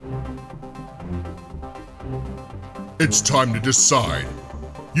It's time to decide.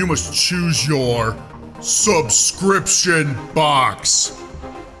 You must choose your subscription box.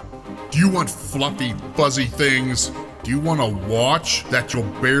 Do you want fluffy, fuzzy things? Do you want a watch that you'll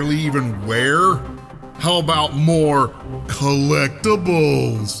barely even wear? How about more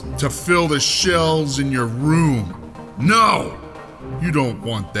collectibles to fill the shelves in your room? No! You don't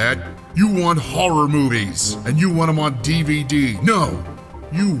want that. You want horror movies, and you want them on DVD. No!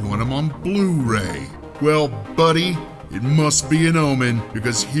 You want them on Blu-ray. Well, buddy, it must be an omen,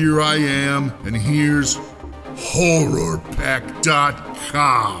 because here I am, and here's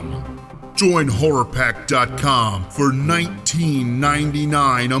HorrorPack.com. Join HorrorPack.com for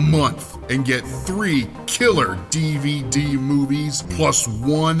 $19.99 a month and get 3 killer DVD movies plus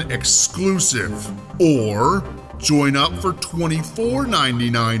 1 exclusive. Or join up for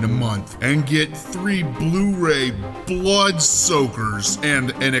 $24.99 a month and get 3 Blu-ray blood soakers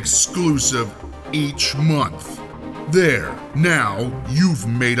and an exclusive each month. There, now you've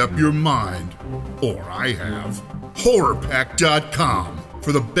made up your mind. Or I have. HorrorPack.com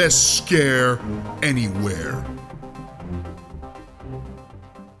for the best scare anywhere.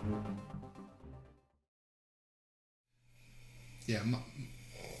 Yeah.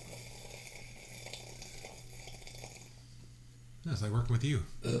 It's like working with you.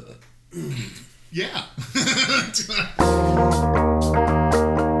 Yeah.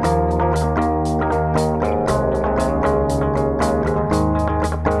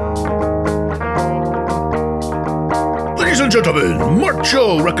 Ladies and gentlemen, Mark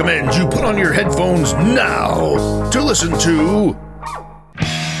Cho recommends you put on your headphones now to listen to...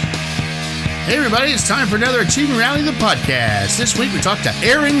 Hey everybody, it's time for another Achievement Rally the podcast. This week we talked to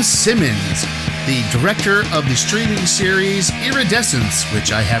Aaron Simmons, the director of the streaming series Iridescence,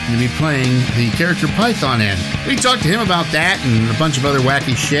 which I happen to be playing the character Python in. We talked to him about that and a bunch of other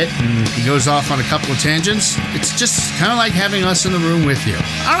wacky shit, and he goes off on a couple of tangents. It's just kind of like having us in the room with you.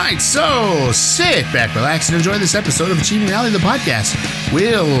 Alright, so sit back, relax, and enjoy this episode of Achievement Rally the podcast.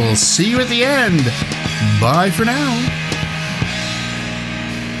 We'll see you at the end. Bye for now.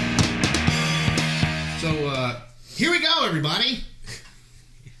 Here we go, everybody.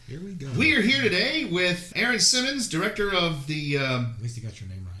 Here we go. We are here today with Aaron Simmons, director of the... At least you got your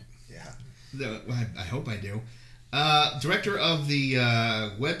name right. Yeah. I hope I do. Director of the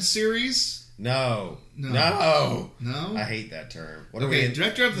web series. No. No. I hate that term. What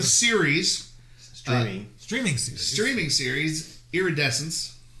Director of the series. Streaming series,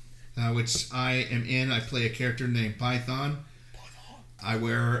 Iridescence, which I am in. I play a character named Python. I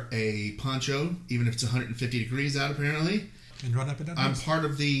wear a poncho, even if it's 150 degrees out, apparently. And run up and down. I'm part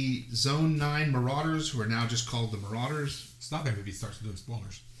of the Zone 9 Marauders, who are now just called the Marauders. Stop him if he starts doing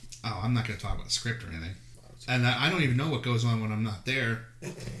spoilers. Oh, I'm not going to talk about the script or anything. And I don't even know what goes on when I'm not there,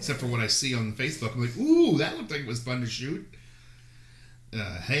 except for what I see on Facebook. I'm like, ooh, that looked like it was fun to shoot.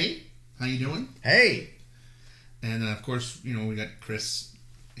 Hey, how you doing? Hey! And, of course, we got Chris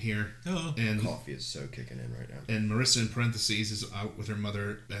here. Hello. And coffee is so kicking in right now. And Marissa, in parentheses, is out with her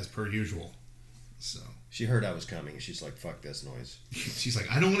mother as per usual. So she heard I was coming. She's like, "Fuck this noise." She's like,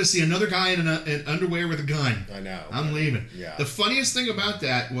 "I don't want to see another guy in underwear with a gun." I know. I'm leaving. Yeah. The funniest thing about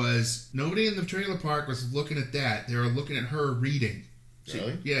that was nobody in the trailer park was looking at that. They were looking at her reading.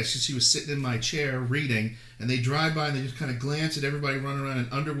 Really? Yeah, she was sitting in my chair reading, and they drive by and they just kind of glance at everybody running around in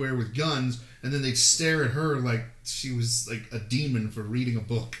underwear with guns, and then they'd stare at her like she was like a demon for reading a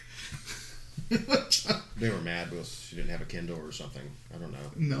book. They were mad because she didn't have a Kindle or something. I don't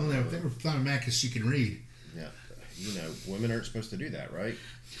know. No, they were mad because she can read. Yeah, women aren't supposed to do that, right?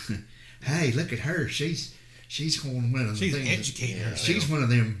 Hey, look at her. She's one of the things. Educated herself. She's one of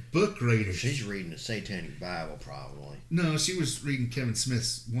them book readers. She's reading the Satanic Bible, probably. No, she was reading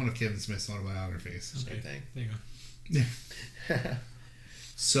one of Kevin Smith's autobiographies. Same thing. There you go. Yeah.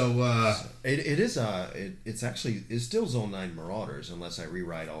 So it's still Zone 9 Marauders unless I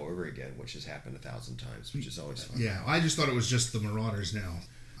rewrite all over again, which has happened 1,000 times, which is always fun. Yeah, I just thought it was just the Marauders now.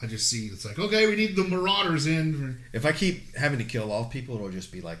 I just see it's like, okay, we need the Marauders in. If I keep having to kill off people, it'll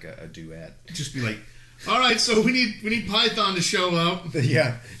just be like a duet. Just be like, all right, so we need Python to show up.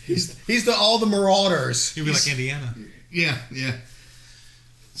 Yeah, he's all the Marauders. He'll be like Indiana. Yeah.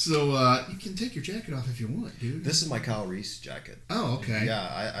 So you can take your jacket off if you want, dude. This is my Kyle Reese jacket. Oh, okay.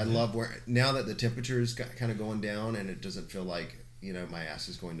 Yeah, I love wearing. Now that the temperature is kind of going down and it doesn't feel like my ass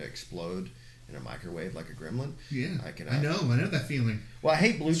is going to explode in a microwave like a gremlin. Yeah, I know that feeling. Well, I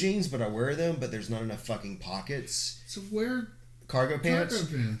hate blue jeans, but I wear them. But there's not enough fucking pockets. So wear cargo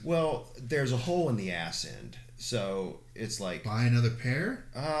pants. Well, there's a hole in the ass end, so it's like buy another pair.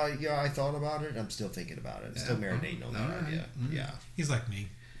 Yeah, I thought about it. I'm still thinking about it. I'm still marinating on that idea. Mm-hmm. Yeah, he's like me.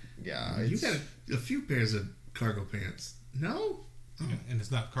 Yeah, you got a few pairs of Cargo pants. No? Yeah, and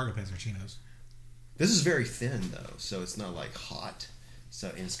it's not cargo pants or chinos. This is very thin though, so it's not like hot. So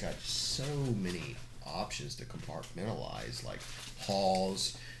and it's got so many options to compartmentalize, like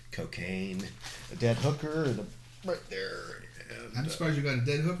halls, cocaine, a dead hooker, and right there. And, I'm surprised you got a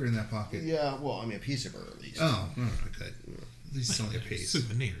dead hooker in that pocket. yeah, well, I mean, a piece of her at least. Oh, good. At least it's only a piece.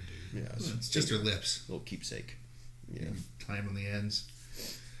 Souvenir, dude. Yeah, Well, it's just her lips. a little keepsake. Yeah. You tie them on the ends.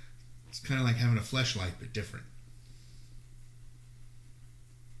 It's kind of like having a fleshlight, but different.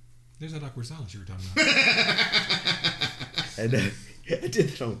 There's that awkward silence you were talking about. And I did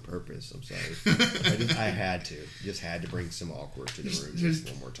that on purpose. I'm sorry. I had to. Just had to bring some awkward to the room just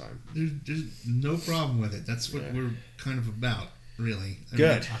one more time. There's no problem with it. That's what Yeah. we're kind of about, really. I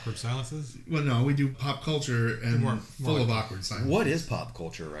Good. Awkward silences? Well, no, we do pop culture and More full of like- awkward silence. What is pop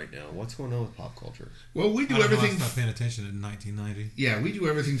culture right now? What's going on with pop culture? Well, we I do don't know, I everything. stopped paying attention in 1990. Yeah, we do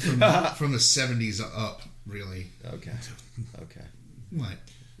everything from the 70s up, really. Okay. Okay. What?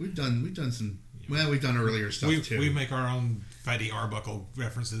 We've done some. Well, we've done earlier stuff too. We make our own Fatty Arbuckle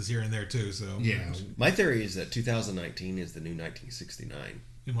references here and there too. So Yeah. My theory is that 2019 is the new 1969.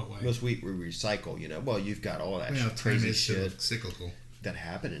 In what way? Most we recycle, you know. Well, you've got all that Well, time crazy is shit cyclical. that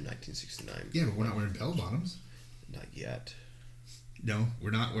happened in 1969. Yeah, but we're not wearing bell bottoms. Not yet. No, we're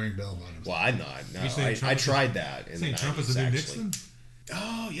not wearing bell bottoms. Well, I'm not. No, You saying I Trump is- tried that. In Saying the Trump 90s, is the new actually. Nixon?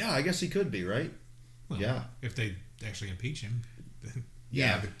 Oh, yeah. I guess he could be, right? Well, Yeah. If they actually impeach him, then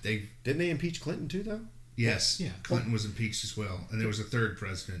Yeah, but they. Didn't they impeach Clinton too, though? Yes, Yeah. Clinton was impeached as well, and there was a third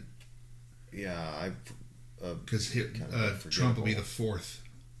president Yeah, because Kind of Trump will be forgettable. the fourth.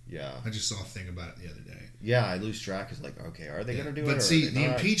 yeah, I just saw a thing about it the other day. yeah. I lose track. It's like, okay, are they going to do it? But or see, are they the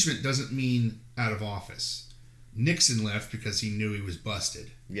not? impeachment doesn't mean out of office. Nixon left because he knew he was busted.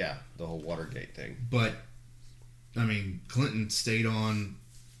 Yeah, the whole Watergate thing. But I mean, Clinton stayed on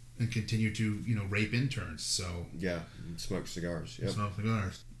and continued to, rape interns. So Yeah, smoke cigars. Yep. smoke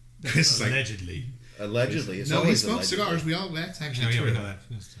cigars. It's like, allegedly. Allegedly, it's no, he always smoked allegedly. cigars. That's actually Yeah, true. we know that.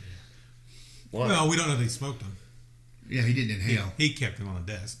 Why? Well, we don't know that he smoked them. Yeah, he didn't inhale. He kept them on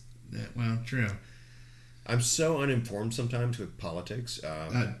the desk. Well, true. I'm so uninformed sometimes with politics.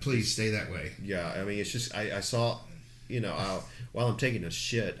 Please stay that way. Yeah, I mean, it's just I saw, while I'm taking a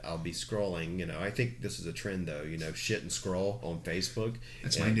shit, I'll be scrolling. I think this is a trend though. Shit and scroll on Facebook.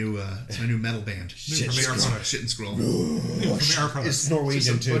 That's And my new metal band. Shit, Shit, from scroll. Air Shit and scroll. From Air Products. It's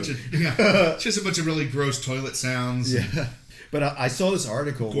Norwegian Just a too. bunch of it's just a bunch of really gross toilet sounds. Yeah, but I saw this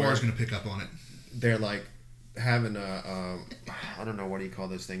article where Gore's gonna pick up on it. they're like having a I don't know, what do you call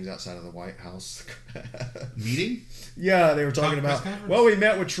those things outside of the White House? Meeting? Yeah, they were talking Press about. conference? Well, we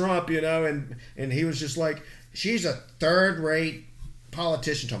met with Trump, and he was just like, she's a third-rate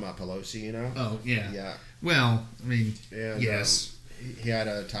politician. Talking about Pelosi, Oh yeah. Yeah. Well, I mean, And, yes. he had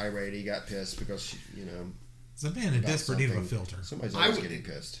a tirade. He got pissed because she, It's a man in about desperate need of a something. filter. Somebody's I always would- getting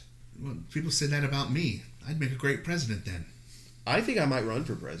pissed. Well, people said that about me. I'd make a great president then. I think I might run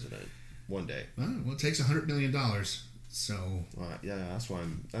for president one day. Well, it takes $100 million, so Yeah, that's why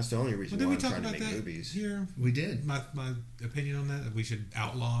That's the only reason Well, did why we I'm talk trying to about make that movies. here? we did. My opinion on that we should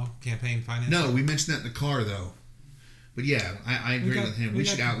outlaw campaign finance. No, we mentioned that in the car though. But yeah, I agree got- with him. we We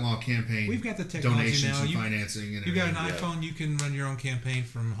got- should outlaw campaign. we've got the technology donations now. and You- financing and You got an everything. iPhone, you can run your own campaign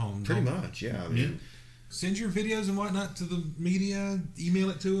from home. Pretty Don't- much, yeah. I mean, Send your videos and whatnot to the media. Email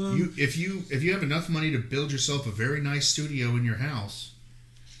it to them. If you have enough money to build yourself a very nice studio in your house,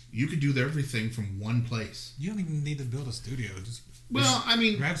 you could do everything from one place. You don't even need to build a studio. Just Well, I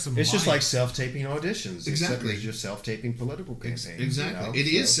mean, grab some. it's just light. like self-taping auditions. Exactly. Except it's just self-taping political campaigns. exactly. It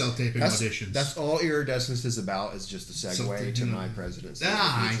is self-taping that's, auditions. That's all Iridescence is about. Is just a segue Something, to you know. my presidency.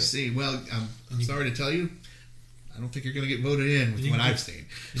 I see. Well, I'm sorry to tell you, I don't think you're going to get voted in with You what can- I've seen.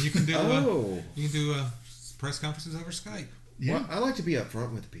 And you can do. Oh. You can do press conferences over Skype. Yeah. Well, I like to be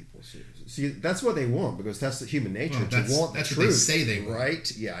upfront with people. See, that's what they want because that's the human nature Well, to that's- want that's the what they truth. say they want.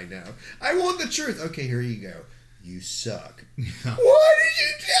 Right? Yeah, I know. I want the truth. Okay, here you go. You suck. Yeah. Why did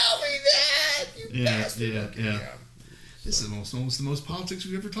you tell me that? You Yeah, bastard. yeah, Okay, yeah. This is almost the most politics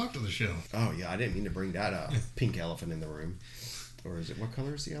we've ever talked on the show. Oh yeah, I didn't mean to bring that up. Pink elephant in the room, or is it what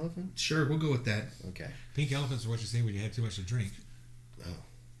color is the elephant? Sure, we'll go with that. Okay. Pink elephants are what you see when you have too much to drink.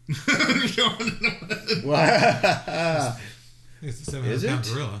 Wow. It's a Is 700-pound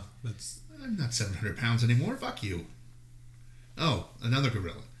it? gorilla. That's I'm not 700 pounds anymore. Fuck you. Oh, another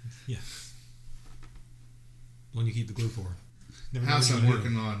gorilla. yeah. The one you keep the glue for. Never know House when I'm you're gonna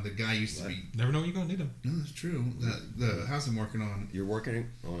working need on, the guy used to be. them. Never know when you're gonna need them. No, that's true. The house I'm working on, You're working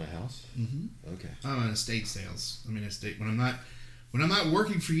on a house. Mhm. Okay. I'm on estate sales. I mean, estate. When I'm not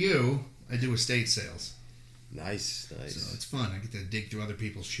working for you, I do estate sales. Nice. So it's fun. I get to dig through other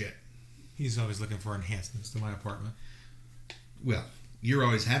people's shit. He's always looking for enhancements to my apartment. Well, you're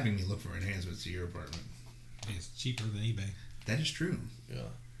always having me look for enhancements to your apartment. It's cheaper than eBay. That is true. Yeah.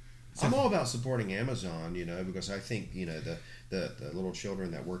 I'm all about supporting Amazon, because I think, the little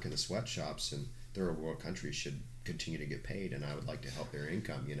children that work in the sweatshops in third world countries should continue to get paid, and I would like to help their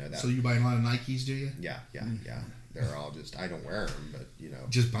income, that. So you buy a lot of Nikes, do you? Yeah. They're all just, I don't wear them, but,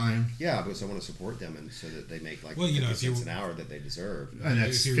 Just buy them? Yeah, because I want to support them, and so that they make like Well, 50 cents an hour that they deserve. And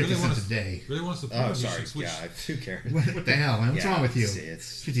that's If you 50 really want cents a day. Really want to support Oh, them, you sorry. should switch. Yeah, who cares? What the hell, man? What's Yeah, wrong with you?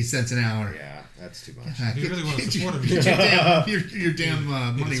 it's 50 cents an hour. Yeah, that's too much. If you really want to Get support them, your you should your damn you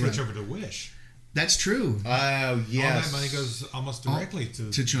money need to switch right. over to Wish. That's true. Oh, yes. All that money goes almost directly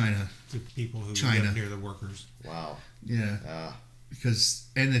to China. people who China. live near the workers. Wow. Yeah.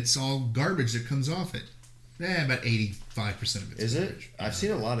 And it's all garbage that comes off it. About 85% of it Is it? garbage. I've seen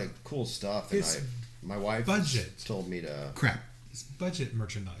a lot of cool stuff, and It's my wife budget. told me to. Crap. It's budget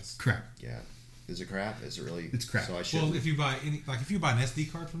merchandise. Crap. Yeah. Is it crap? Is it really? It's crap. So I should. Well, if you buy an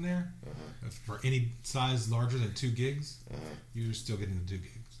SD card from there, for any size larger than 2 gigs, you're still getting the 2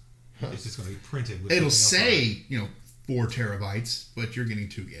 gigs. It's just going to be printed with It'll something else on it. say, 4 terabytes, but you're getting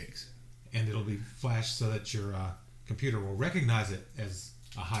 2 gigs. And it'll be flashed so that your computer will recognize it as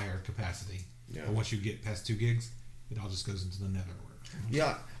a higher capacity. Yeah. But once you get past 2 gigs, it all just goes into the nether.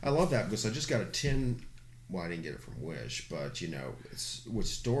 Yeah, I love that because I just got a 10. Well, I didn't get it from Wish, but it's with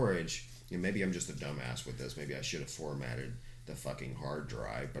storage. Maybe I'm just a dumbass with this. Maybe I should have formatted the fucking hard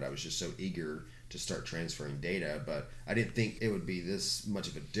drive, but I was just so eager to start transferring data, but I didn't think it would be this much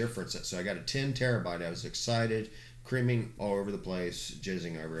of a difference. So I got a 10 terabyte. I was excited, creaming all over the place,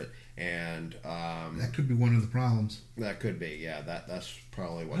 jizzing over it, and That could be one of the problems. that could be, yeah. That's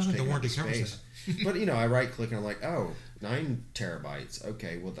probably I what's don't think the taking up the warranty covers space. But I right click and I'm like, oh, 9 terabytes.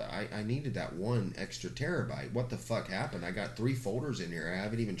 Okay, well I needed that 1 extra terabyte. What the fuck happened? I got 3 folders in here. I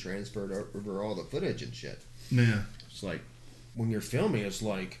haven't even transferred over all the footage and shit. Yeah. It's like when you're filming, it's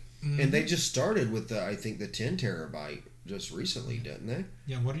like, and they just started with I think the 10 terabyte just recently, didn't they?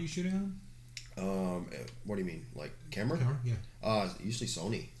 Yeah, what are you shooting on? What do you mean, like camera? Camera? Yeah. Usually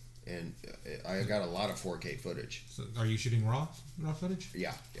Sony, and I got a lot of 4K footage. So are you shooting raw footage?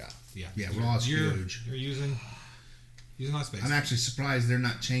 Yeah. Yeah. Yeah, raw's You're huge. You're using a lot of space. I'm actually surprised they're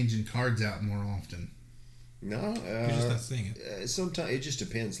not changing cards out more often. No, You're just not seeing it. sometimes it just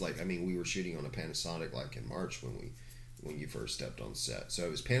depends. Like, I mean, we were shooting on a Panasonic like in March when you first stepped on set. So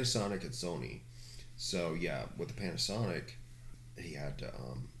it was Panasonic and Sony. So yeah, with the Panasonic, he had to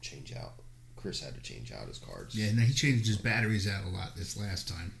change out. Chris had to change out his cards. Yeah, no, he changed his batteries out a lot this last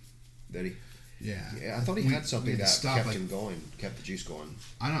time. Did he? Yeah. Yeah, I thought he had something that kept him going, kept the juice going.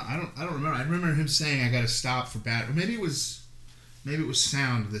 I don't remember. I remember him saying I got to stop for battery. Maybe it was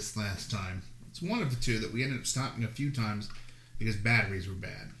sound this last time. It's one of the two that we ended up stopping a few times because batteries were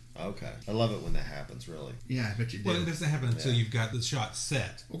bad. Okay, I love it when that happens. Really. Yeah, I bet you did. Well, it doesn't happen until you've got the shot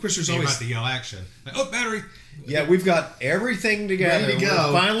set. Well, of course, there's You're always about to yell action. Like, oh, battery! Yeah, we've got everything together. Ready to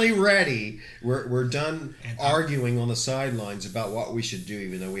go. We're finally ready. We're done And arguing on the sidelines about what we should do,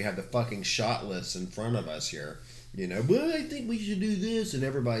 even though we have the fucking shot list in front of us here. Well, I think we should do this, and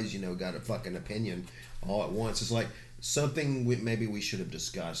everybody's got a fucking opinion all at once. It's like something maybe we should have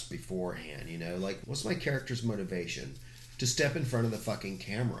discussed beforehand. Like, what's my character's motivation? To step in front of the fucking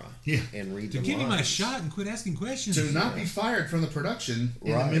camera and read To the give me my lines. shot and quit asking questions. to not be fired from the production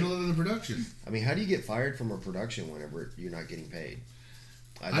in Right. the middle of the production. I mean, how do you get fired from a production whenever you're not getting paid?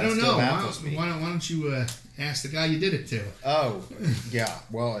 I That don't still know. baffles me. Why don't you ask the guy you did it to? Oh, yeah.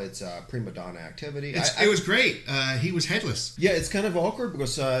 Well, it's prima donna activity. It was great. He was headless. Yeah, it's kind of awkward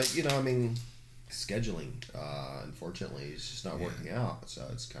because, I mean, scheduling, unfortunately, is just not working out. So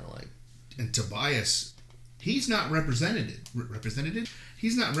it's kind of like... And Tobias, he's not represented.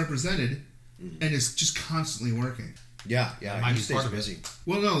 He's not represented and is just constantly working. Yeah, might he be stays part of it. busy.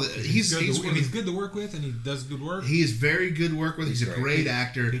 Well, no, he's good to work with and he does good work. he is very good to work with. He's a great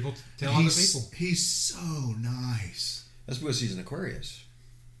actor. People tell other people. He's so nice. That's because he's an Aquarius.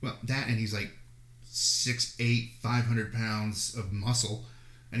 Well, that and he's like 6'8", 500 pounds of muscle.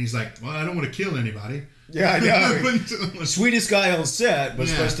 And he's like, well, I don't want to kill anybody. Yeah, I know. Sweetest guy on set, but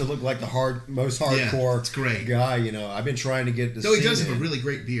Yeah. supposed to look like the most hardcore it's great. guy. I've been trying to get this. Though he does have a really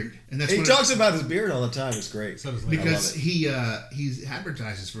great beard. And that's He what talks about his beard all the time. It's great. So does Leo. because I he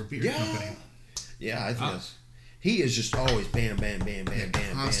advertises for a beer company. Yeah, I think that's... He is just always bam, bam, bam, bam,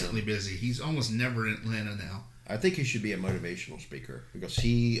 bam, Constantly bam. busy. He's almost never in Atlanta now. I think he should be a motivational speaker because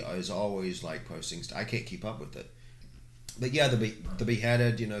he is always like posting stuff. I can't keep up with it. But yeah, the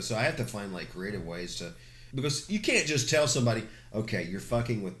beheaded, so I have to find like creative ways to, because you can't just tell somebody, okay, you're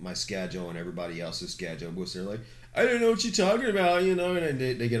fucking with my schedule and everybody else's schedule, because they're like, I don't know what you're talking about, you know, and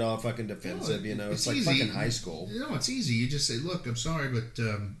they get all fucking defensive, you know. It's like easy. fucking high school. No, it's easy. You just say, look, I'm sorry, but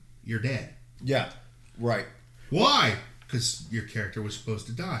you're dead. Yeah, right. Why? Because your character was supposed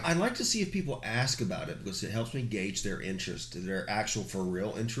to die. I'd like to see if people ask about it because it helps me gauge their interest, their actual for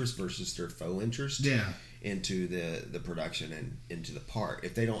real interest versus their faux interest into the production and into the part.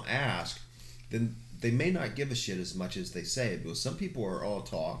 If they don't ask, then they may not give a shit as much as they say, because some people are all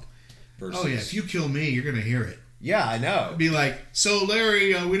talk versus... Oh, yeah. If you kill me, you're going to hear it. Yeah, I know. It'd be like, so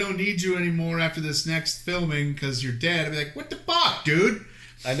Larry, we don't need you anymore after this next filming because you're dead. I'd be like, what the fuck, dude?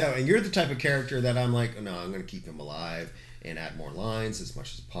 I know, and you're the type of character that I'm like, no, I'm going to keep him alive and add more lines as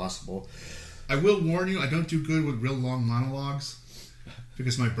much as possible. I will warn you, I don't do good with real long monologues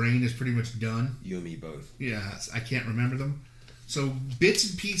because my brain is pretty much done. You and me both. Yeah, I can't remember them. So bits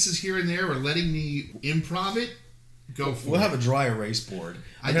and pieces here and there are letting me improv it. Go for it. We'll have a dry erase board.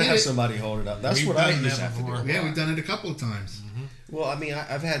 I'm going to have somebody hold it up. That's We've what I done used to that have to before. do. Yeah, we've done it a couple of times. Mm-hmm. Well, I mean,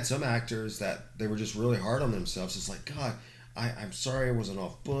 I've had some actors that they were just really hard on themselves. It's like, God, I'm sorry I wasn't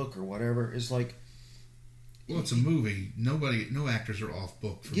off book or whatever. It's like... Well, it's a movie. No actors are off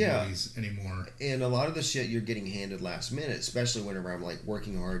book for movies anymore. And a lot of the shit you're getting handed last minute, especially whenever I'm like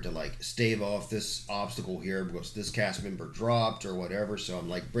working hard to like stave off this obstacle here because this cast member dropped or whatever. So I'm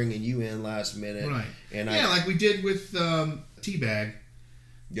like bringing you in last minute. Right. And like we did with Teabag.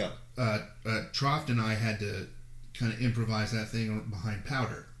 Yeah. Troft and I had to kind of improvise that thing behind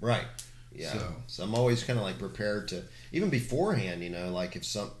powder. Right. Yeah. So I'm always kind of like prepared to, even beforehand, you know, like if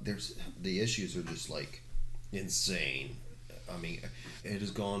the issues are just like insane. I mean, it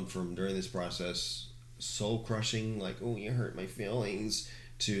has gone from during this process soul crushing, like, oh, you hurt my feelings,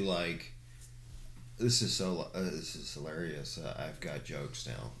 to like, this is hilarious. I've got jokes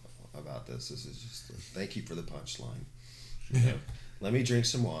now about this. This is just thank you for the punchline. You know, let me drink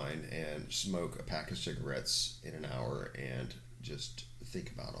some wine and smoke a pack of cigarettes in an hour and just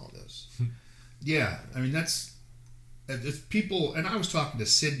think about all this. Yeah, I mean it's people, and I was talking to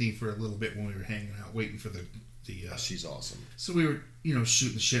Sydney for a little bit when we were hanging out, waiting for the she's awesome. So we were,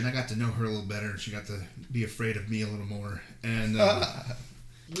 shooting the shit, and I got to know her a little better, and she got to be afraid of me a little more. And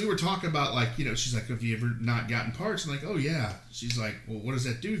we were talking about, like, she's like, have you ever not gotten parts? I'm like, oh, yeah. She's like, well, what does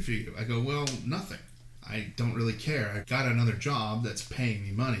that do for you? I go, well, nothing. I don't really care. I got another job that's paying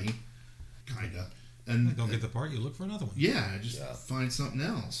me money, kind of. And don't get the part, you look for another one. Yeah, I just find something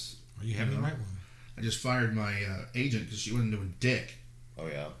else. Or you have the right one. I just fired my agent because she wasn't doing dick. Oh,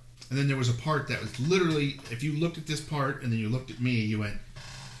 yeah. And then there was a part that was literally, if you looked at this part and then you looked at me, you went,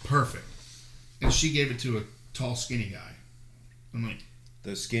 perfect. And she gave it to a tall, skinny guy. I'm like...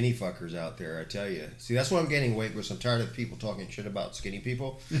 Those skinny fuckers out there, I tell you. See, that's why I'm gaining weight, because I'm tired of people talking shit about skinny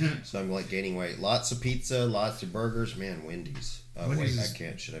people. So I'm like gaining weight. Lots of pizza, lots of burgers. Man, Wendy's. Wendy's wait, I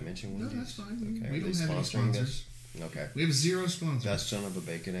can't. Should I mention Wendy's? No, that's fine. Okay. We don't have any sponsors. Okay. We have 0 sponsors. That son of a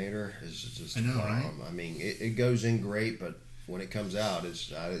Baconator is just... I know, right? I mean, it goes in great, but when it comes out,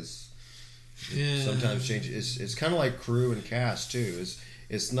 it's sometimes changes. It's kind of like crew and cast, too.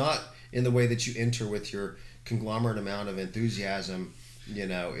 It's not in the way that you enter with your conglomerate amount of enthusiasm.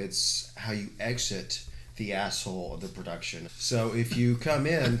 It's how you exit the asshole of the production. So if you come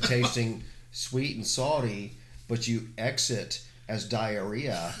in tasting sweet and salty, but you exit as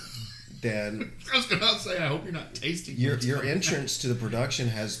diarrhea, then I was going to say, I hope you're not tasting your entrance to the production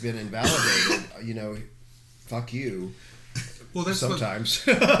has been invalidated. Fuck you. Well, that's sometimes.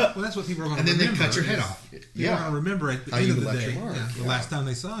 That's what people are going to remember. And then they cut your head off. They're going to remember at the end of the day, the Yeah. last time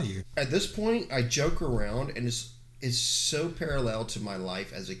they saw you. At this point, I joke around, and it's so parallel to my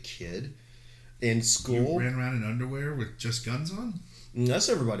life as a kid in school. You ran around in underwear with just guns on? That's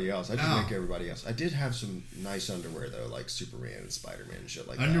everybody else. I didn't make everybody else. I did have some nice underwear, though, like Superman and Spider-Man and shit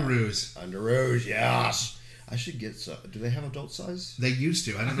like Underoos. that. Underoos, yes. I should get some. Do they have adult size? They used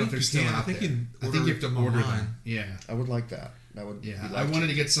to. I don't know if they're still out there. I think you have to order them. Yeah. I would like that. That would. Yeah. I wanted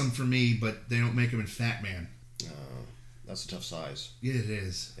to get some for me, but they don't make them in Fat Man. That's a tough size. Yeah, it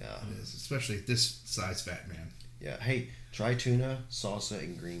is. Yeah. It is. Especially this size Fat Man. Yeah. Hey, try tuna, salsa,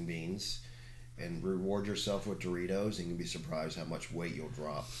 and green beans, and reward yourself with Doritos, and you'll be surprised how much weight you'll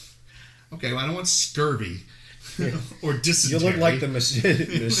drop. Okay, well, I don't want scurvy or dysentery. You look like the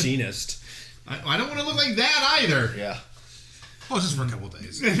machinist. I don't want to look like that either. Yeah. Oh, just for a couple of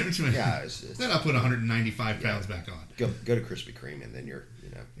days. Yeah. Then I'll put 195 pounds back on. Go to Krispy Kreme, and then you're,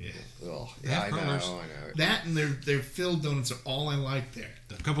 Yeah. Oh, yeah, I know. That and their filled donuts are all I like there.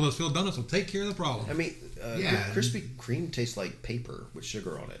 A couple of those filled donuts will take care of the problem. I mean, Krispy Kreme tastes like paper with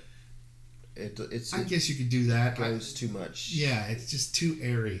sugar on it. I guess you could do that. It goes too much. Yeah, it's just too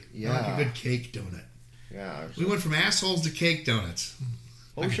airy. Yeah. I like a good cake donut. Yeah. We went from assholes to cake donuts.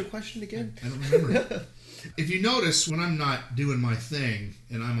 What was your question again? I don't remember. If you notice, when I'm not doing my thing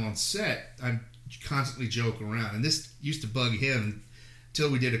and I'm on set, I constantly joke around. And this used to bug him until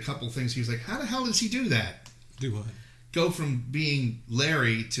we did a couple things. He was like, how the hell does he do that? Do what? Go from being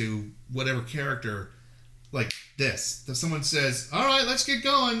Larry to whatever character like this. If someone says, all right, let's get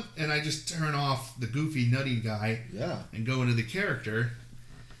going, and I just turn off the goofy, nutty guy and go into the character.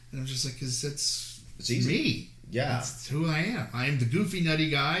 And I'm just like, because it's easy. Me. Yeah. That's who I am. I am the goofy, nutty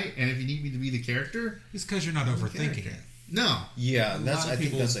guy, and if you need me to be the character... It's because you're not overthinking it. No. Yeah, I think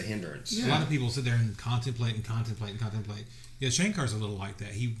people- that's a hindrance. A lot of people sit there and contemplate. Yeah, Shankar's a little like that.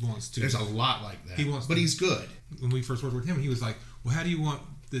 He wants to... There's a lot like that. He wants but to- he's good. When we first worked with him, he was like, well, how do you want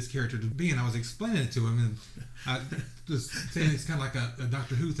this character to be? And I was explaining it to him, and I was saying it's kind of like a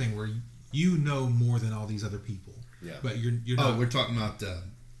Doctor Who thing where you know more than all these other people. Yeah. But you're Oh, not... we're talking about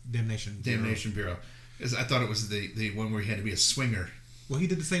Damnation Bureau. 'Cause I thought it was the one where he had to be a swinger. Well, he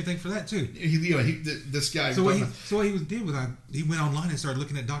did the same thing for that, too. This guy... So what he did was he went online and started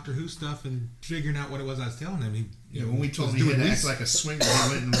looking at Doctor Who stuff and figuring out what it was I was telling him. When we told him he had to act like a swinger, he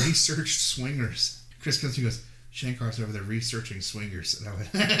went and researched swingers. Chris comes and goes, Shankar's over there researching swingers. And I went,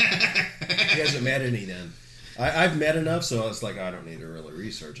 He hasn't met any then. I've met enough, so it's like, I don't need to really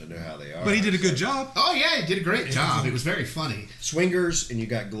research. I know how they are. But he did a good job. oh, yeah, he did a great job. It was very funny. Swingers, and you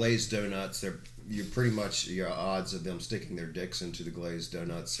got glazed donuts. You're pretty much, your odds of them sticking their dicks into the glazed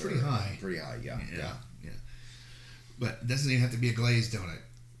donuts are Pretty high. Pretty high, yeah. But it doesn't even have to be a glazed donut.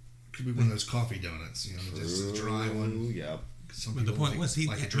 It could be one of those coffee donuts, just a dry one. Yeah. Some But the people point was, he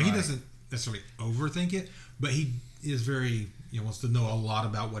dry. doesn't necessarily overthink it, but he is very, wants to know a lot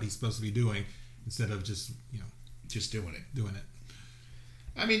about what he's supposed to be doing instead of just, just doing it.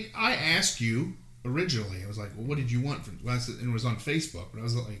 I mean, I asked you originally. I was like, "Well, what did you want from?" Well, and it was on Facebook. But I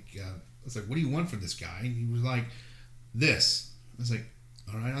was like, "What do you want from this guy?" And he was like, "This." I was like,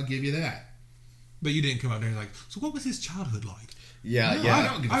 "All right, I'll give you that." But you didn't come out there and like, so what was his childhood like? Yeah, No, yeah. I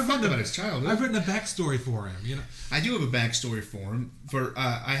don't give a fuck about his childhood. I've written a backstory for him. I do have a backstory for him.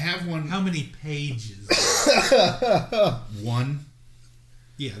 I have one. How many pages? One.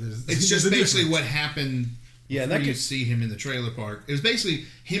 Yeah, It's just basically what happened. Yeah, before that you could see him in the trailer park. It was basically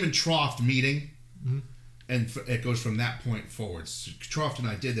him and Troft meeting, and it goes from that point forward. So Troft and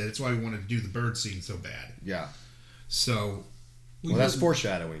I did that. That's why we wanted to do the bird scene so bad. Yeah. So, Well, that's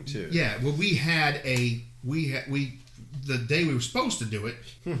foreshadowing too. yeah. Well, we the day we were supposed to do it,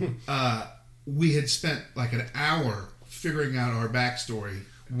 we had spent like an hour figuring out our backstory.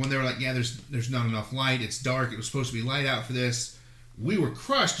 When they were like, "Yeah, there's not enough light. It's dark. It was supposed to be light out for this." We were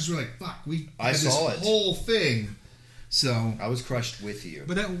crushed because we were like, "Fuck, we had this whole thing." So I was crushed with you.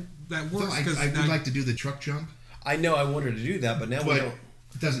 But that works because I would like to do the truck jump, I know I wanted to do that, but now we but don't.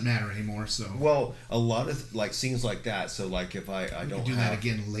 it doesn't matter anymore. So Well, a lot of scenes like that. So if I we don't can do have that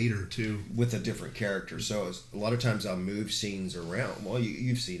again later too. with a different character, so a lot of times I'll move scenes around. Well,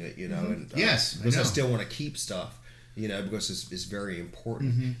 you've seen it, and Yes, I because I know. still want to keep stuff, because it's very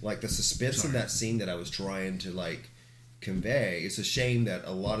important. Like the suspense in that scene that I was trying to convey. It's a shame that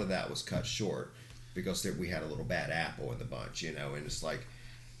a lot of that was cut short because we had a little bad apple in the bunch, and it's like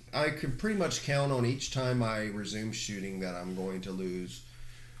I could pretty much count on each time I resume shooting that I'm going to lose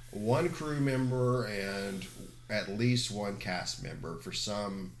one crew member and at least one cast member for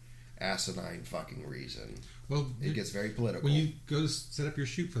some asinine fucking reason. well, It gets very political. when you go to set up your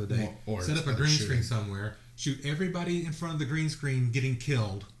shoot for the day, Or set up a it's green shooting. screen somewhere, shoot everybody in front of the green screen getting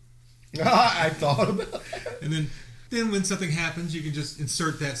killed, I thought about that. and then when something happens, you can just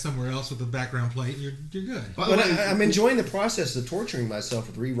insert that somewhere else with the background plate, and you're good. By the But way, I'm enjoying the process of torturing myself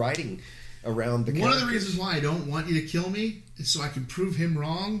with rewriting around the one of the characters. reasons why I don't want you to kill me is so I can prove him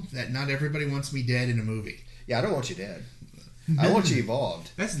wrong that not everybody wants me dead in a movie. Yeah, I don't want you dead. I want you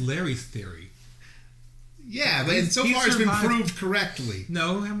evolved. That's Larry's theory. Yeah, but He's- so he far it's been survived- proved correctly.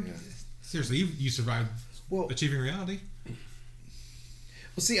 No, seriously, you survived Well, achieving reality.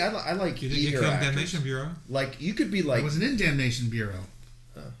 see, I like You didn't get eager killed in actors. Damnation Bureau. Like you could be I like, wasn't in Damnation Bureau.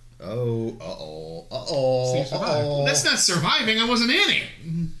 oh, So you survived. That's not surviving. I wasn't in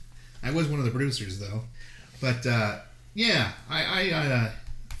it. I was one of the producers, though. But yeah, I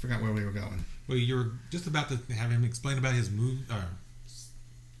forgot where we were going. Well, you were just about to have him explain about his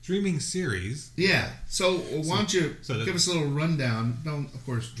streaming series. Yeah. So why don't you so give us a little rundown? Don't, of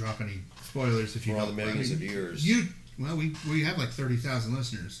course, drop any spoilers if you For all don't. the millions of viewers. We have like 30,000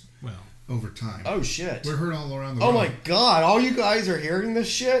 listeners Well, over time. Oh shit! We're heard all around the Oh world. my god! All you guys are hearing this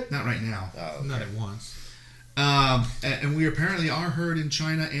shit? Not right now. Oh, okay. not at once. And we apparently are heard in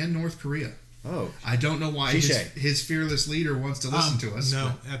China and North Korea. Oh, I don't know why Touché. his fearless leader wants to listen to us.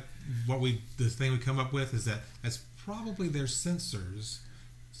 No, but- the thing we come up with is that that's probably their sensors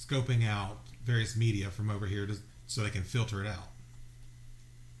scoping out various media from over here so they can filter it out.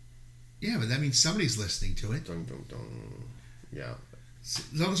 Yeah, but that means somebody's listening to it. Dun, dun, dun. Yeah. As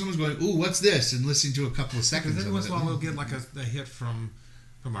long as someone's going, ooh, what's this? And listening to a couple of seconds Because every of once in a while it. we'll get like a hit from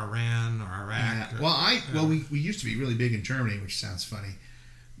Iran or Iraq. Yeah. Well, we used to be really big in Germany, which sounds funny,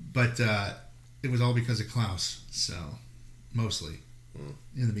 but it was all because of Klaus. So mostly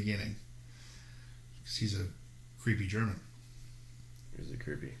in the beginning, 'cause he's a creepy German. Is it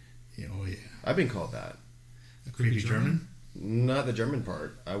creepy? Yeah, oh yeah, I've been called that. a creepy German. Not the German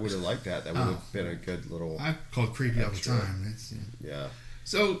part. I would have liked that. That would have been a good little. I called creepy Extra. all the time. It's, Yeah.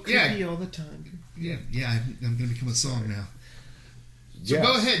 So Creepy all the time. yeah. I'm going to become a song now. So Yes.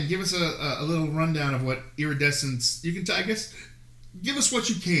 go ahead and give us a little rundown of what Iridescence. You can, I guess, give us what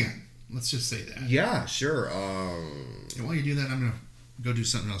you can. Let's just say that. Yeah, sure. And while you do that, I'm going to go do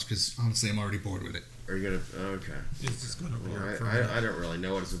something else because honestly, I'm already bored with it. Are you gonna? Okay. It's just going over All here. right. for a minute. I don't really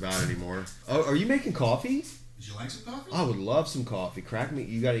know what it's about anymore. Oh, are you making coffee? Did you like some coffee? I would love some coffee. Crack me.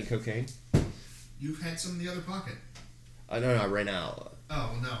 You got any cocaine? You've had some in the other pocket. No, I ran out.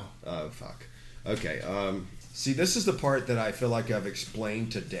 Oh, no. Oh, fuck. Okay. See, this is the part that I feel like I've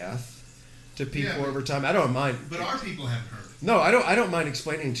explained to death to people Yeah, but- over time. I don't mind. But our people haven't heard it. No, I don't mind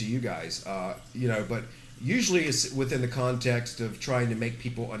explaining to you guys. But usually it's within the context of trying to make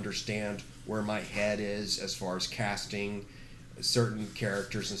people understand where my head is as far as casting certain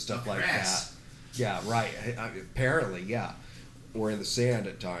characters and stuff like Grass. that. Yeah, right. Apparently, yeah. Or in the sand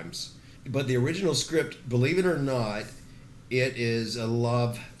at times. But the original script, believe it or not, it is a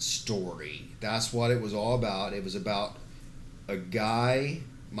love story. That's what it was all about. It was about a guy,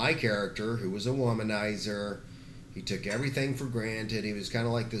 my character, who was a womanizer. He took everything for granted. He was kind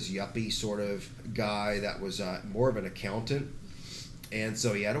of like this yuppie sort of guy that was more of an accountant. And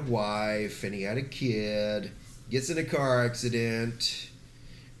so he had a wife and he had a kid, gets in a car accident,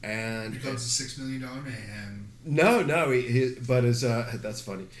 and Becomes a $6 million man. no, but his that's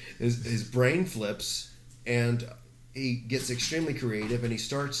funny. His brain flips, and he gets extremely creative, and he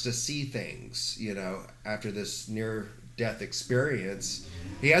starts to see things. After this near-death experience,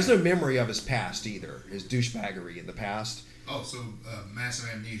 he has no memory of his past either. His douchebaggery in the past. Oh, so massive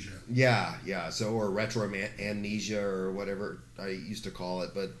amnesia. Yeah. So or retro amnesia or whatever I used to call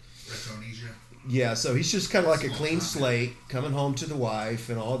it, but. Retronesia. Yeah, so he's just kind of like a Small clean time. slate, coming home to the wife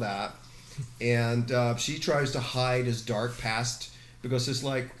and all that. And she tries to hide his dark past because it's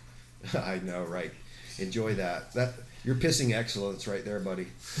like, I know, right? Enjoy that. You're pissing excellence right there, buddy.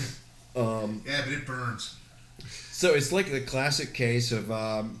 Yeah, but it burns. So it's like the classic case of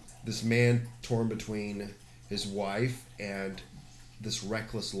this man torn between his wife and this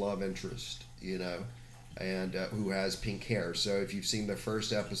reckless love interest, and who has pink hair. So if you've seen the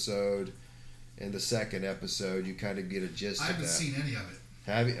first episode and the second episode, you kind of get a gist I of haven't that. seen any of it.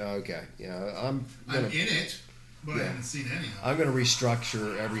 Have you? Okay. Yeah, I'm I'm in it, but I Yeah. haven't seen any of it. I'm gonna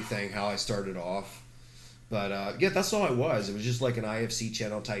restructure everything how I started off. But yeah, that's all it was. It was just like an IFC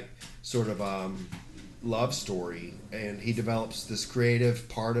channel type sort of love story, and he develops this creative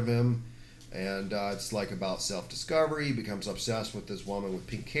part of him, and it's like about self-discovery. He becomes obsessed with this woman with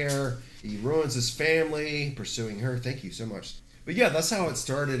pink hair. He ruins his family pursuing her. Thank you so much. But yeah, that's how it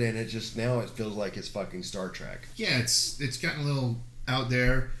started, and now it feels like it's fucking Star Trek. Yeah, it's gotten a little out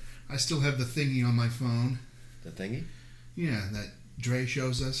there. I still have the thingy on my phone. The thingy? Yeah, that Dre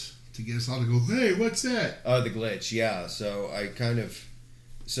shows us to get us all to go, hey, what's that? Oh, the glitch, yeah. So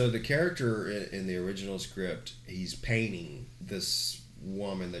the character in the original script, he's painting this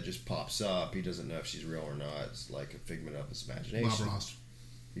woman that just pops up. He doesn't know if she's real or not. It's like a figment of his imagination. Bob Ross.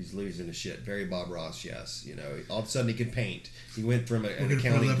 He's losing his shit. Very Bob Ross, yes. All of a sudden he can paint. He went from an We're going to put a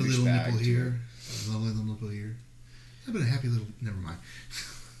accounting lovely little douchebag nipple to- here. A lovely little nipple here. How about a happy little... Never mind.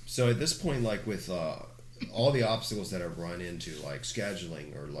 So at this point, like with all the obstacles that I've run into, like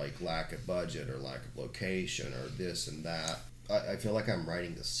scheduling or like lack of budget or lack of location or this and that, I feel like I'm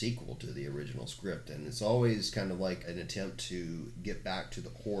writing the sequel to the original script, and it's always kind of like an attempt to get back to the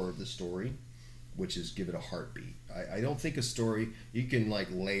core of the story, which is give it a heartbeat. I don't think a story, you can like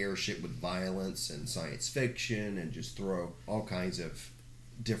layer shit with violence and science fiction and just throw all kinds of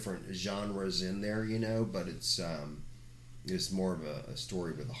different genres in there, but it's more of a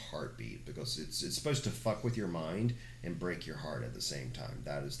story with a heartbeat, because it's supposed to fuck with your mind and break your heart at the same time.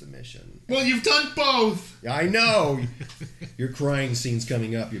 That is the mission. Well, you've done both! Yeah, I know! Your crying scene's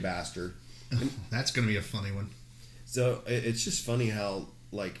coming up, you bastard. That's going to be a funny one. So it's just funny how,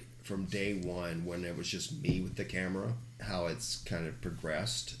 like, from day one, when it was just me with the camera, how it's kind of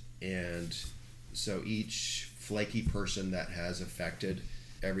progressed. And so each flaky person that has affected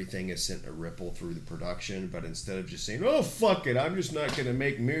everything has sent a ripple through the production. But instead of just saying, "Oh fuck it, I'm just not gonna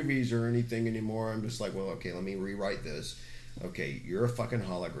make movies or anything anymore," I'm just like, "Well, okay, let me rewrite this. Okay, you're a fucking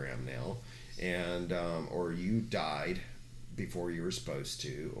hologram now, and or you died before you were supposed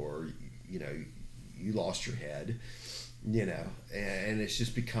to, or you know, you lost your head." You know, and it's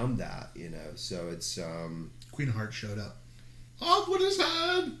just become that, you know. So it's Queen of Hearts showed up. Off with his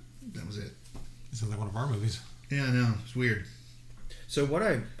head. That was it. It sounds like one of our movies. Yeah, I know. It's weird. so what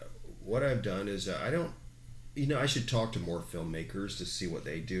I've done is I don't, you know, I should talk to more filmmakers to see what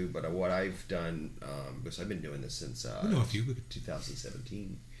they do. But what I've done, because I've been doing this since We know a few.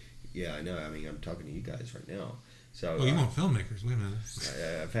 2017. Yeah, I know. I mean, I'm talking to you guys right now. So Oh, you want filmmakers? Wait a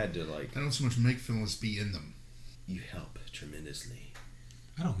minute. I've had to like. I don't so much make films be in them. You help tremendously.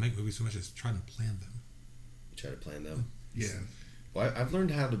 I don't make movies so much as trying to plan them. You try to plan them. Yeah. Well, I've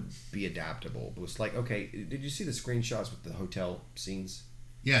learned how to be adaptable. It was like, okay, did you see the screenshots with the hotel scenes?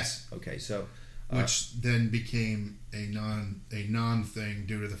 Yes. Okay, so Which then became a non thing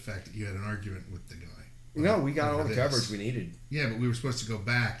due to the fact that you had an argument with the guy. no, we got all over the this. coverage we needed. Yeah, but we were supposed to go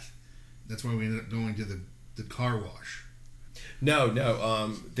back. That's why we ended up going to the car wash. No,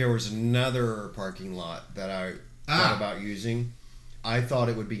 there was another parking lot that I thought about using. I thought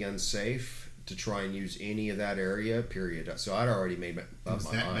it would be unsafe to try and use any of that area, period. So I'd already made It up was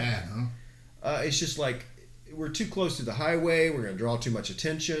my that mind. bad, huh? It's just like we're too close to the highway. We're going to draw too much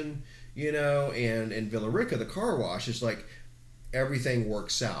attention, you know. And in Villa Rica, the car wash is like everything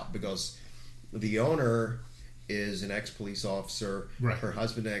works out because the owner is an ex-police officer. Right. Her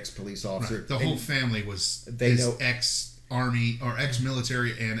husband, an ex-police officer. Right. The whole family was they know- ex-army or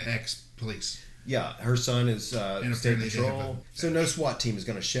ex-military and ex-police. Yeah, her son is state apparently they have patrol. So no SWAT team is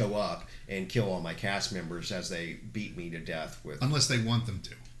going to show up and kill all my cast members as they beat me to death with. Unless they want them to.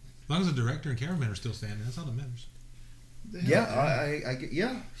 As long as the director and cameraman are still standing, that's all that matters. Yeah, I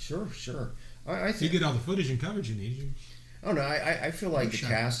yeah, sure. I You think. get all the footage and coverage you need. I don't know. I feel like the Sure.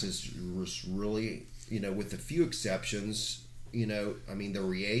 cast is really, you know, with a few exceptions, you know, I mean the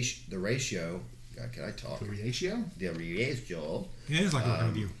ratio. God, can I talk? The ratio? The ratio Yeah, it's like a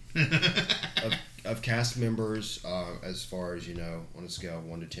review. of cast members, as far as, you know, on a scale of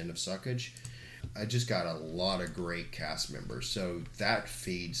 1 to 10 of suckage, I just got a lot of great cast members. So that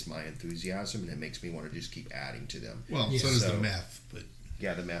feeds my enthusiasm and it makes me want to just keep adding to them. Well, Yeah. so does the So- meth, but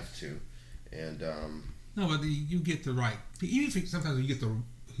Yeah, the math too. And No, but you get the right. Even if sometimes you get who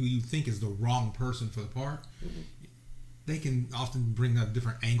you think is the wrong person for the part, they can often bring a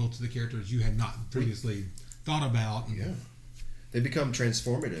different angle to the characters you had not previously thought about. yeah, they become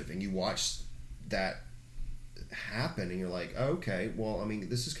transformative, and you watch that happen, and you're like, oh, okay, well, I mean,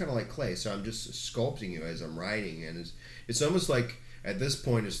 this is kind of like clay, so I'm just sculpting you as I'm writing, and it's almost like at this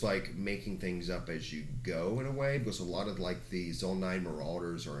point it's like making things up as you go in a way, because a lot of like the Zone 9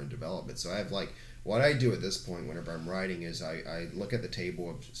 Marauders are in development. So I have like, what I do at this point whenever I'm writing is I look at the table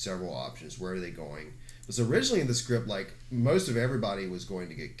of several options. Where are they going? Because originally in the script, like most of everybody was going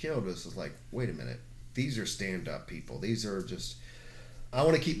to get killed. This is like, wait a minute, these are stand-up people. These are just, I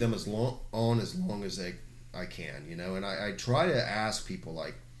want to keep them as long as I can, you know. And I try to ask people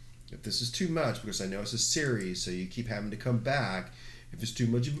like, if this is too much, because I know it's a series, so you keep having to come back. If it's too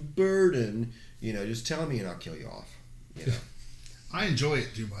much of a burden, you know, just tell me and I'll kill you off. You know. I enjoy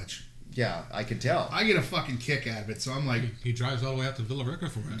it too much. Yeah, I can tell. I get a fucking kick out of it, so I'm like, He drives all the way out to Villa Rica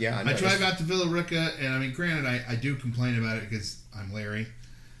for it. Yeah, I drive out to Villa Rica, and I mean, granted, I do complain about it because I'm Larry,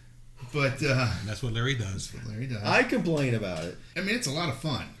 but And that's what Larry does. that's what Larry does. I complain about it. I mean, it's a lot of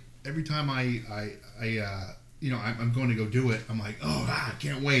fun. Every time I'm going to go do it, I'm like, oh, I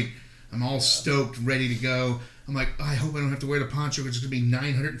can't wait. I'm all stoked, ready to go. I'm like, I hope I don't have to wear the poncho. It's going to be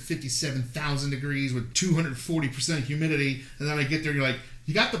 957,000 degrees with 240% humidity. And then I get there and you're like,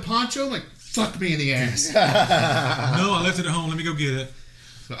 you got the poncho? I'm like, fuck me in the ass. No, I left it at home. Let me go get it.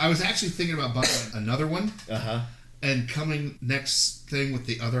 So I was actually thinking about buying another one. Uh-huh. And coming next thing with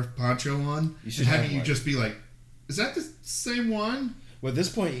the other poncho on, You should and having have you one. just be like, is that the same one? Well, at this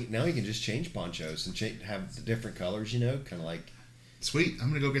point, now you can just change ponchos and have the different colors, you know, kind of like Sweet. I'm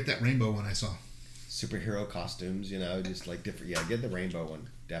going to go get that rainbow one I saw. superhero costumes, you know, just like different. Yeah, get the rainbow one,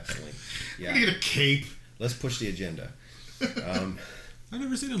 definitely. I'm going to Yeah, get a cape. let's push the agenda. I've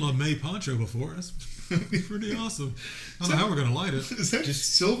never seen a LeMay poncho before. That's pretty awesome. I don't know how we're going to light it. Is that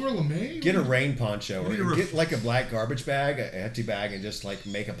just silver LeMay? Get a rain poncho, need a or ref- get like a black garbage bag, a empty bag, and just like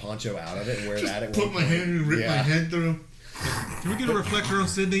make a poncho out of it and wear that at Put one my point. hand and rip my head through. Can we get a reflector on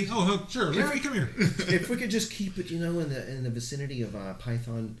Sydney? Oh, sure. Larry, come here. If we could just keep it, you know, in the vicinity of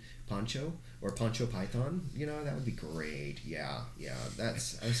Python Poncho or Poncho Python, you know, that would be great. Yeah,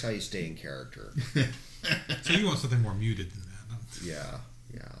 that's how you stay in character. So you want something more muted than that. Huh? Yeah,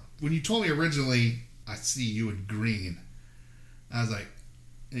 Yeah. When you told me originally, I see you in green, I was like,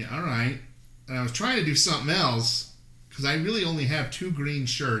 yeah, all right. And I was trying to do something else because I really only have 2 green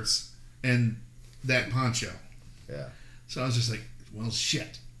shirts and that poncho. Yeah. So I was just like, well,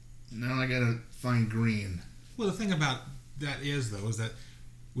 shit. Now I gotta find green. Well, the thing about that is, though, is that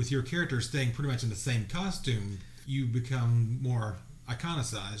with your character staying pretty much in the same costume, you become more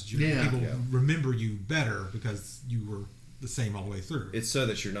iconicized. People remember you better because you were the same all the way through. It's so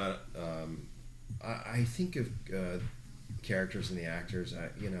that you're not. I think of characters and the actors.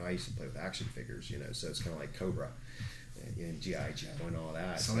 I used to play with action figures. So it's kind of like Cobra and G.I. Joe and all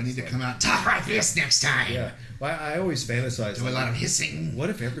that. So I need to come out and talk like this next time. Yeah. Well, I always fantasize. Do a lot of hissing. What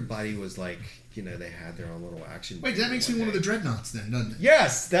if everybody was like, they had their own little action. Wait, that makes me one of the Dreadnoughts then, doesn't it?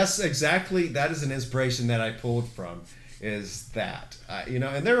 Yes, that is an inspiration that I pulled from. Is that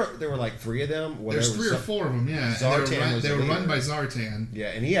and there were like 3 of them. There's 3 or 4 of them, yeah. Zartan they were run by Zartan. Yeah,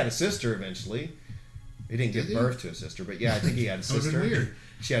 and he had a sister eventually. He didn't give birth to a sister, but yeah, I think he had a sister. That would have been weird.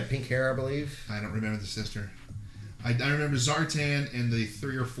 She had pink hair, I believe. I don't remember the sister. I remember Zartan and the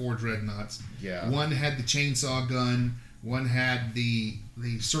 3 or 4 Dreadnoughts. Yeah. One had the chainsaw gun. One had the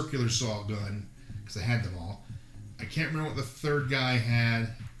circular saw gun, because I had them all. I can't remember what the third guy had.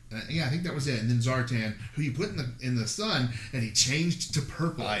 I think that was it. And then Zartan, who you put in the sun, and he changed to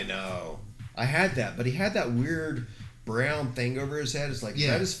purple. I know. I had that, but he had that weird brown thing over his head. It's like, is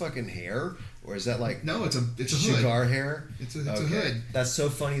that his fucking hair? Or is that like... No, it's a cigar hood. hair? It's a hood. That's so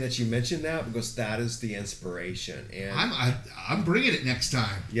funny that you mentioned that, because that is the inspiration. And I'm bringing it next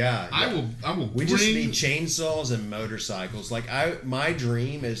time. Yeah. I will We just need chainsaws and motorcycles. Like, my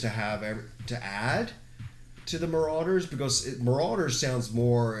dream is to have to add to the Marauders, because Marauders sounds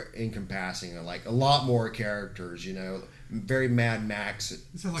more encompassing, like a lot more characters, very Mad Max It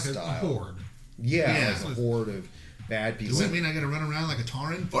sounds like style. a horde. Yeah, like a horde of bad people. Does that mean I gotta run around like a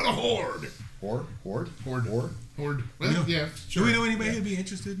Tauren? But a horde! Horde? Well, yeah, sure. Do we know anybody who'd be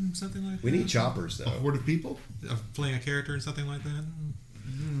interested in something like that? We need choppers, though. A horde of people? Of playing a character in something like that?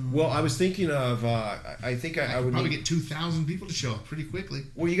 Well, I was thinking of, I think I would probably get 2,000 people to show up pretty quickly.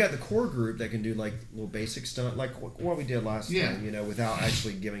 Well, you got the core group that can do like little basic stunt, like what we did last time, without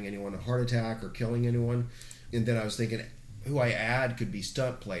actually giving anyone a heart attack or killing anyone. And then I was thinking, who I add could be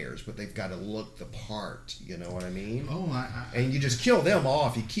stunt players, but they've got to look the part. You know what I mean? Oh, and you just kill them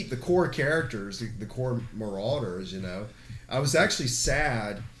off. You keep the core characters, the core Marauders. I was actually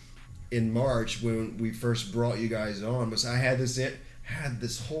sad in March when we first brought you guys on, because I had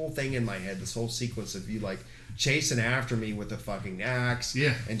this whole thing in my head, this whole sequence of you like chasing after me with a fucking axe,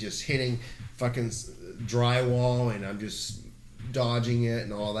 and just hitting fucking drywall, and I'm just dodging it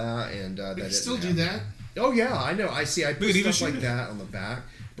and all that, and that still do that. Oh yeah, I know. I put stuff like that on the back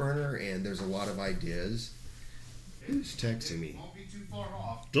burner, and there's a lot of ideas. Who's texting me? Won't be too far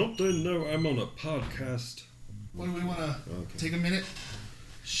off. Don't they know I'm on a podcast? What do we want to take a minute?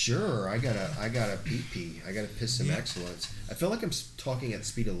 Sure, I gotta pee. I gotta piss some excellence. I feel like I'm talking at the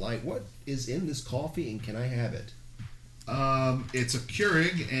speed of light. What is in this coffee, and can I have it? It's a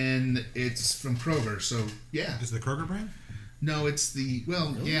Keurig, and it's from Kroger. So yeah, Is it the Kroger brand? No, it's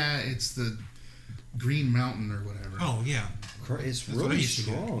it's the Green Mountain or whatever. Oh yeah, It's That's what I really used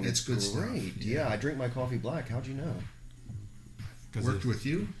to get. strong. It's good stuff. Great. Yeah, I drink my coffee black. How'd you know? Worked with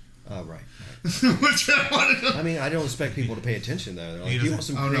you. Oh, right. Which I wanted to... I mean, I don't expect people to pay attention, though. They're like, He you want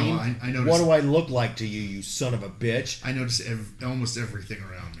some cream? no, I noticed. What do I look like to you, you son of a bitch? I notice almost everything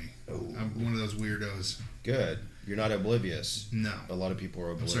around me. Oh. I'm one of those weirdos. Good. You're not oblivious. No. A lot of people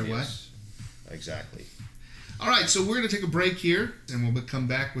are oblivious. Sorry, what? Exactly. All right, so we're going to take a break here, and we'll come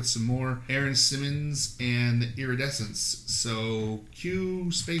back with some more Aaron Simmons and Iridescence. So,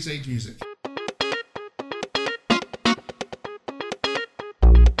 cue Space Age music.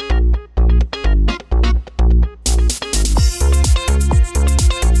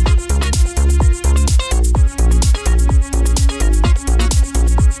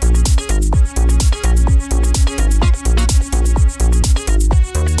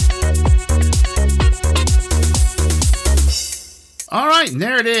 All right, and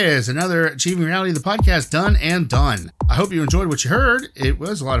there it is. Another Achieving Reality, the podcast, done and done. I hope you enjoyed what you heard. It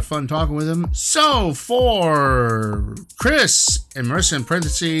was a lot of fun talking with him. So for Chris and Marissa in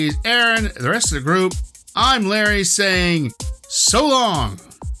parentheses, Aaron, the rest of the group, I'm Larry saying so long.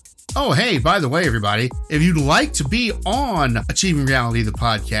 Oh, hey, by the way, everybody, if you'd like to be on Achieving Reality, the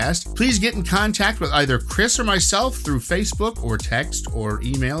podcast, please get in contact with either Chris or myself through Facebook or text or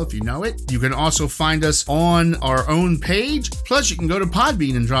email if you know it. You can also find us on our own page. Plus, you can go to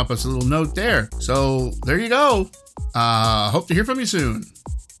Podbean and drop us a little note there. So there you go. Hope to hear from you soon.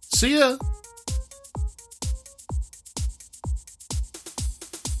 See ya.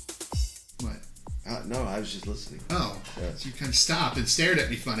 No, I was just listening. Oh, Yeah. so you kind of stopped and stared at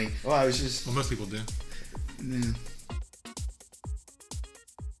me funny. Well, I was just. Well, most people do. Yeah.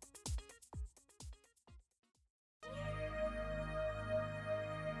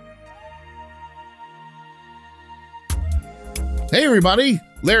 Hey everybody,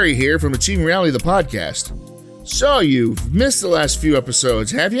 Larry here from Achieving Reality, the podcast. So you've missed the last few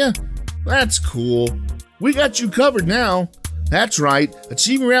episodes, have you? That's cool. We got you covered now. That's right,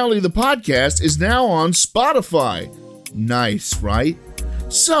 Achieving Reality, the podcast is now on Spotify. Nice, right?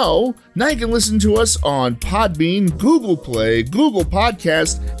 So, now you can listen to us on Podbean, Google Play, Google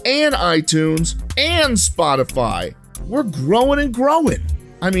Podcast, and iTunes, and Spotify. We're growing and growing.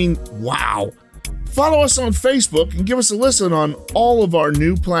 I mean, wow. Follow us on Facebook and give us a listen on all of our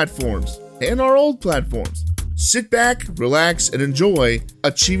new platforms and our old platforms. Sit back, relax, and enjoy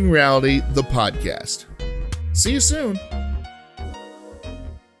Achieving Reality, the podcast. See you soon.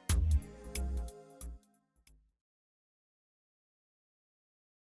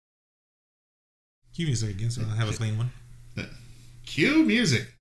 Cue music again, so I have a clean one. Cue music.